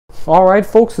Alright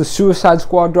folks, the Suicide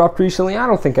Squad dropped recently. I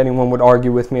don't think anyone would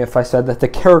argue with me if I said that the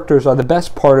characters are the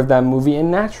best part of that movie, and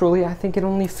naturally I think it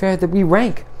only fair that we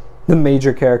rank the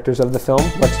major characters of the film.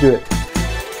 Let's do it.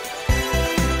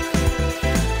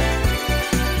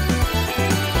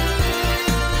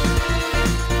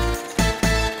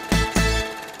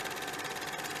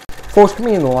 Folks,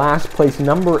 coming in last place,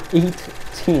 number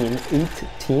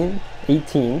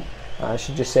 18, I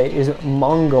should just say, is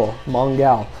Mongal.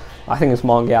 I think it's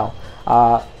Mongal.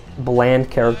 Bland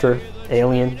character,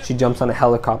 alien. She jumps on a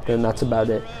helicopter and that's about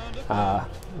it.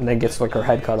 And then gets like her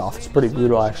head cut off. It's pretty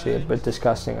brutal actually, but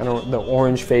disgusting. I don't, the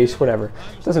orange face, whatever.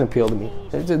 It doesn't appeal to me.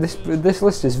 This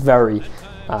list is very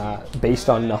based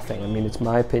on nothing. I mean, it's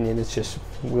my opinion. It's just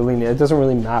willing. It doesn't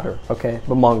really matter, okay?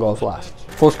 But Mongal's last.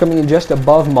 Folks, coming in just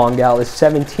above Mongal is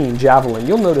 17, Javelin.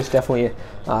 You'll notice definitely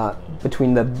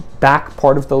between the back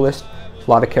part of the list, a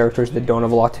lot of characters that don't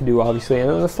have a lot to do, obviously, and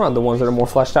in the front, the ones that are more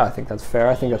fleshed out. I think that's fair.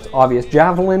 I think that's obvious.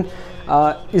 Javelin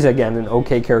is, again, an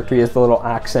okay character. He has the little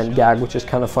accent gag, which is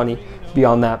kind of funny.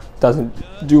 Beyond that, doesn't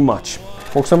do much.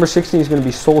 Folks, number 16 is going to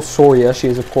be Sol Soria. She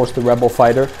is, of course, the rebel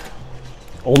fighter.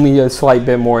 Only a slight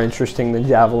bit more interesting than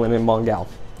Javelin and Mongal.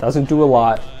 Doesn't do a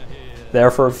lot.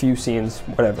 There for a few scenes,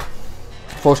 whatever.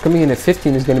 Folks, coming in at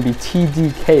 15 is going to be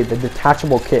TDK, the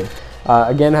detachable kid.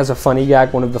 Again, has a funny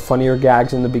gag, one of the funnier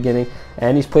gags in the beginning,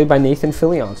 and he's played by Nathan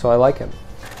Fillion, so I like him.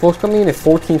 Folks, coming in at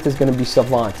 14th is going to be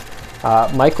Savant.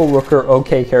 Michael Rooker,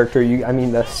 okay character. I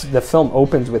mean, the film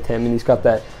opens with him, and he's got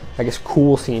that, I guess,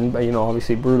 cool scene, but you know,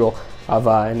 obviously brutal, of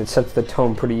and it sets the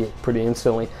tone pretty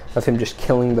instantly of him just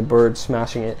killing the bird,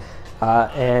 smashing it,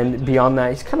 and beyond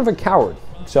that, he's kind of a coward,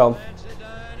 so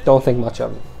don't think much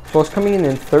of him. Folks, coming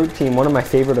in 13, one of my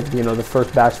favorite of the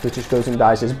first batch that just goes and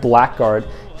dies is Blackguard.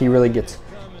 He really gets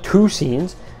 2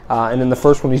 scenes, and in the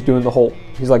first one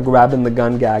he's like grabbing the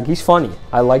gun gag. He's funny.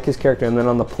 I like his character, and then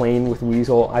on the plane with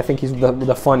Weasel, I think he's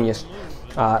the funniest,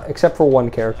 except for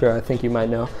one character I think you might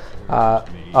know,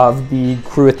 of the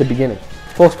crew at the beginning.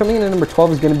 Folks, coming in at number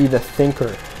 12 is going to be the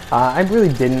Thinker. I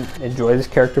really didn't enjoy this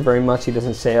character very much. He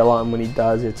doesn't say a lot, and when he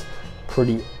does, it's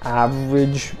pretty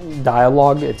average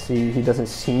dialogue. He doesn't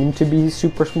seem to be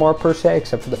super smart per se,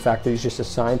 except for the fact that he's just a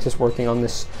scientist working on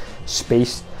this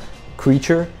space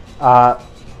creature.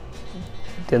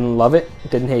 Didn't love it,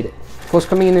 didn't hate it. Folks,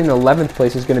 coming in 11th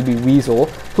place is going to be Weasel,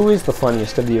 who is the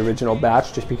funniest of the original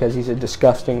batch, just because he's a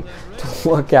disgusting to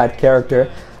look at character,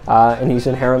 and he's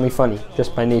inherently funny,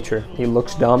 just by nature. He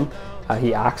looks dumb,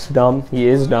 he acts dumb, he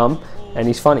is dumb, and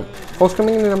he's funny. Folks,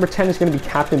 coming in at number 10 is going to be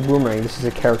Captain Boomerang. This is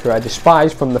a character I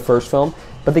despise from the first film,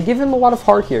 but they give him a lot of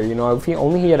heart here. You know, if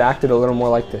only he had acted a little more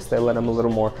like this, they let him a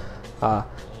little more, a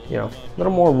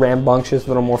little more rambunctious, a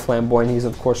little more flamboyant. He's,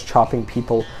 of course, chopping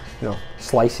people,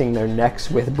 slicing their necks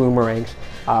with boomerangs,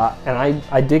 and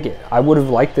I dig it. I would have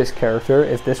liked this character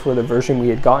if this were the version we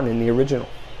had gotten in the original.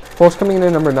 Folks, coming in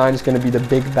at number 9 is going to be the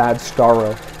Big Bad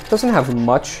Starro. Doesn't have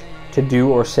much to do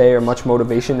or say or much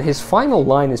motivation. His final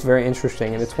line is very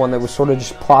interesting, and it's one that was sort of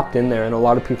just plopped in there, and a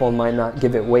lot of people might not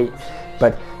give it weight,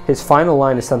 but his final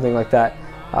line is something like that,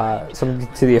 something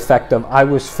to the effect of, "I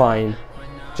was fine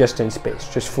just in space,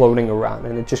 just floating around."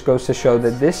 And it just goes to show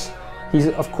that he's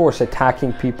of course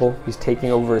attacking people, he's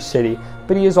taking over a city,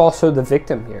 but he is also the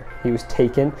victim here. He was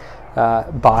taken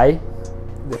by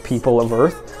the people of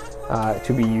Earth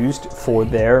to be used for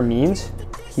their means.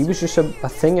 He was just a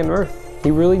thing in Earth. He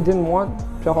really didn't want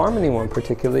to harm anyone,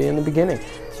 particularly in the beginning.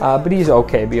 But he's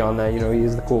okay beyond that. He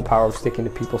has the cool power of sticking to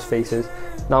people's faces.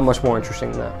 Not much more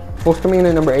interesting than that. Folks, coming in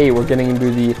at number 8, we're getting into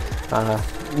the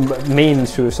main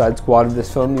Suicide Squad of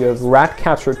this film. You have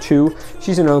Ratcatcher 2.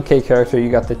 She's an okay character. You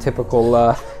got the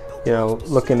typical,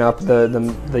 looking up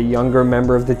the younger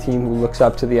member of the team who looks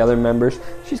up to the other members.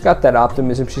 She's got that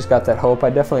optimism. She's got that hope. I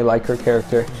definitely like her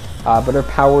character. But her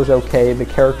power is okay. The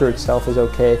character itself is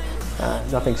okay.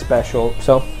 Nothing special,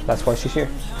 so that's why she's here.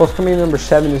 Folks, coming in at number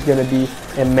 7 is going to be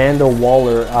Amanda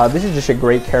Waller. This is just a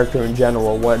great character in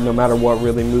general. No matter what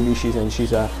really movie she's in,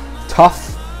 she's a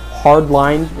tough,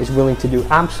 hardline, is willing to do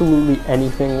absolutely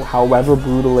anything, however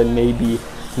brutal it may be,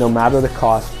 no matter the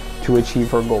cost, to achieve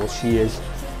her goals. She is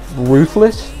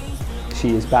ruthless.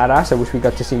 She is badass. I wish we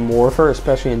got to see more of her,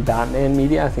 especially in Batman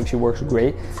media. I think she works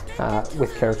great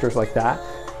with characters like that,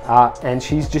 and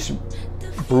she's just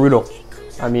brutal.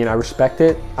 I mean, I respect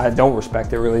it. I don't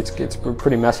respect it, really. It's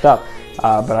pretty messed up,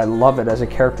 but I love it as a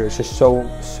character. It's just so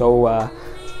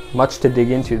much to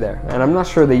dig into there. And I'm not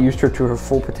sure they used her to her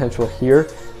full potential here,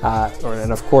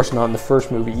 and of course not in the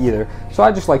first movie either. So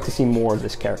I just like to see more of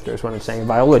this character is what I'm saying.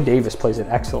 Viola Davis plays it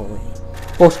excellently.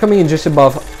 Folks, coming in just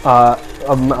above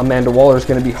Amanda Waller is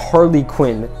going to be Harley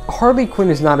Quinn. Harley Quinn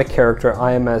is not a character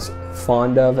I am as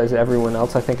fond of as everyone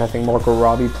else. I think Margot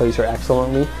Robbie plays her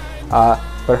excellently,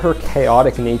 but her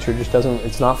chaotic nature just doesn't,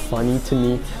 it's not funny to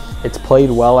me. It's played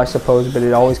well, I suppose, but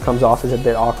it always comes off as a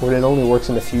bit awkward. It only works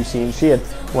in a few scenes. She had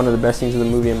one of the best scenes of the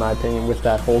movie, in my opinion, with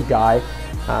that whole guy,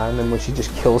 and then when she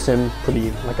just kills him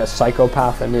pretty like a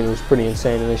psychopath. I mean, it was pretty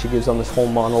insane, and then she gives on this whole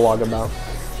monologue about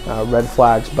red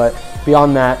flags. But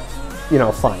beyond that, you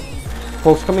know, fine.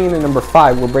 Folks, coming in at number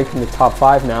 5, we're breaking the top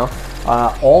 5 now.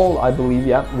 All, I believe,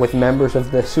 yeah, with members of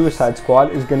the Suicide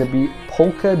Squad is going to be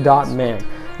Polka Dot Man.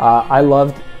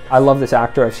 I love this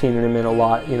actor. I've seen him in a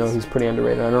lot. You know, he's pretty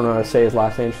underrated. I don't know how to say his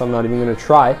last name, so I'm not even going to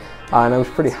try. And I was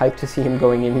pretty hyped to see him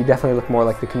going in. He definitely looked more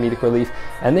like the comedic relief,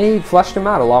 and they fleshed him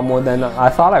out a lot more than I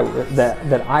thought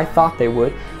I thought they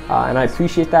would. And I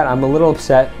appreciate that. I'm a little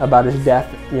upset about his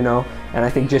death, you know, and I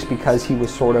think just because he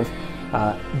was sort of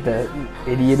the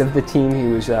idiot of the team,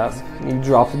 he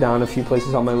dropped down a few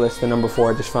places on my list. The number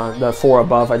 4, I just found the 4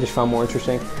 above. I just found more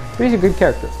interesting. But he's a good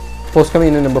character. Folks, coming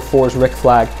in at number 4 is Rick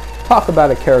Flag. Talk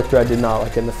about a character I did not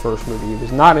like in the first movie. He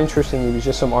was not interesting. He was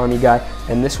just some army guy.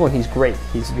 And this one, he's great.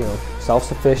 He's, you know,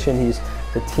 self-sufficient. He's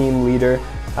the team leader.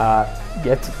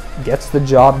 Gets the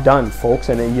job done, folks.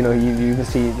 And you know, you can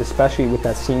see, especially with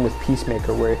that scene with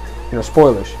Peacemaker, where, you know,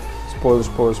 spoilers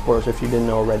if you didn't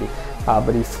know already.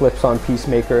 But he flips on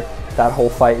Peacemaker. That whole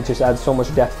fight, it just adds so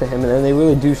much depth to him. And then they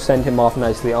really do send him off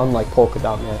nicely, unlike Polka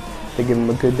Dot Man. They give him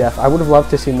a good death. I would have loved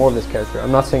to see more of this character.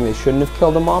 I'm not saying they shouldn't have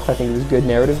killed him off. I think it was good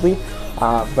narratively,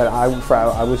 but I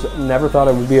never thought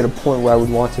I would be at a point where I would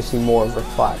want to see more of Rick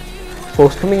Flag.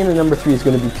 Folks, coming in at number 3 is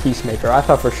going to be Peacemaker. I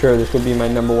thought for sure this would be my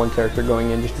number 1 character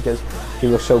going in, just because he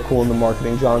looks so cool in the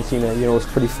marketing. John Cena, you know, was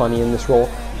pretty funny in this role.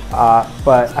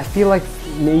 But I feel like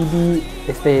maybe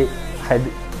if they had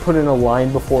put in a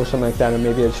line before, something like that, or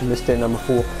maybe I just missed it and I'm a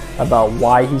fool, about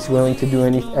why he's willing to do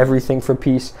everything for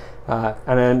peace.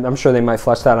 And I'm sure they might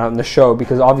flesh that out in the show,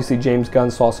 because obviously James Gunn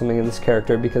saw something in this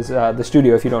character, because the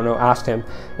studio, if you don't know, asked him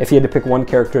if he had to pick one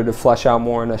character to flesh out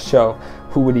more in a show,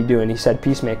 who would he do? And he said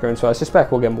Peacemaker, and so I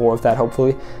suspect we'll get more of that,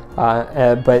 hopefully.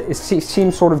 But it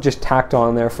seems sort of just tacked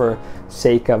on there for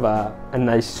sake of a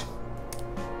nice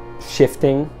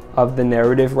shifting of the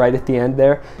narrative right at the end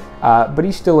there. But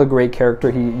he's still a great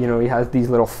character. He has these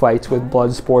little fights with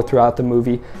Bloodsport throughout the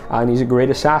movie, and he's a great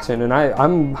assassin. And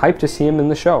I'm hyped to see him in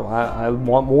the show. I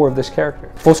want more of this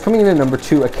character. Folks, coming in at number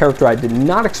 2, a character I did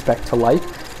not expect to like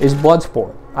is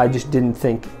Bloodsport. I just didn't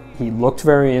think he looked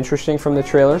very interesting from the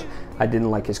trailers. I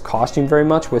didn't like his costume very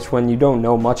much, which when you don't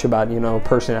know much about,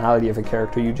 personality of a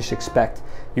character, you just expect.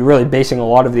 You're really basing a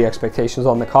lot of the expectations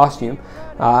on the costume.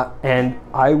 And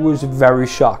I was very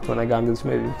shocked when I got into this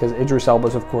movie, because Idris Elba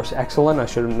is, of course, excellent. I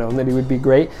should have known that he would be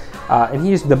great. And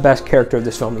he's the best character of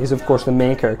this film. He's, of course, the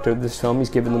main character of this film. He's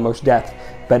given the most depth.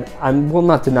 But I will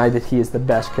not deny that he is the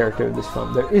best character of this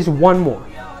film. There is one more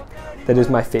that is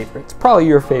my favorite. It's probably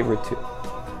your favorite, too.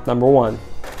 Number 1.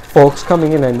 Folks,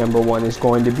 coming in at number 1 is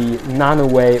going to be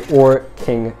Nanaue, or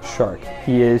King Shark.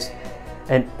 He is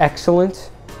an excellent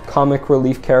comic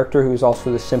relief character who's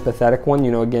also the sympathetic one.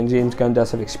 Again, James Gunn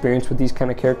does have experience with these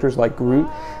kind of characters like Groot.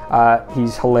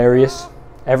 He's hilarious.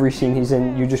 Every scene he's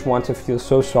in, you just want to feel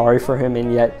so sorry for him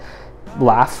and yet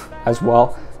laugh as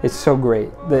well. It's so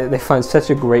great. They find such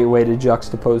a great way to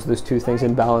juxtapose those two things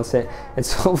and balance it. And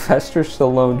Sylvester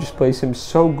Stallone just plays him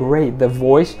so great. The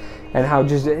voice and how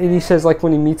and he says, like,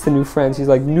 when he meets the new friends, he's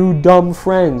like, new dumb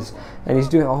friends. And he's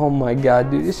doing, oh my God,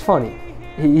 dude, it's funny.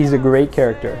 He's a great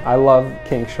character. I love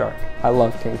King Shark. I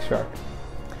love King Shark.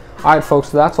 Alright, folks,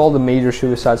 so that's all the major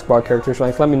Suicide Squad characters.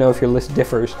 Let me know if your list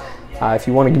differs. If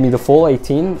you want to give me the full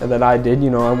 18 that I did,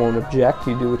 I won't object.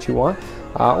 You do what you want.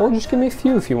 Or just give me a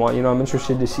few if you want. I'm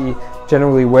interested to see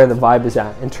generally where the vibe is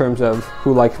at in terms of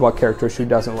who likes what characters, who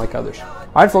doesn't like others.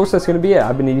 Alright, folks, that's going to be it.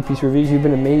 I've been 80 Piece Reviews. You've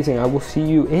been amazing. I will see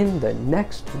you in the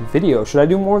next video. Should I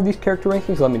do more of these character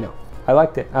rankings? Let me know. I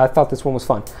liked it. I thought this one was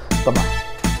fun. Bye-bye.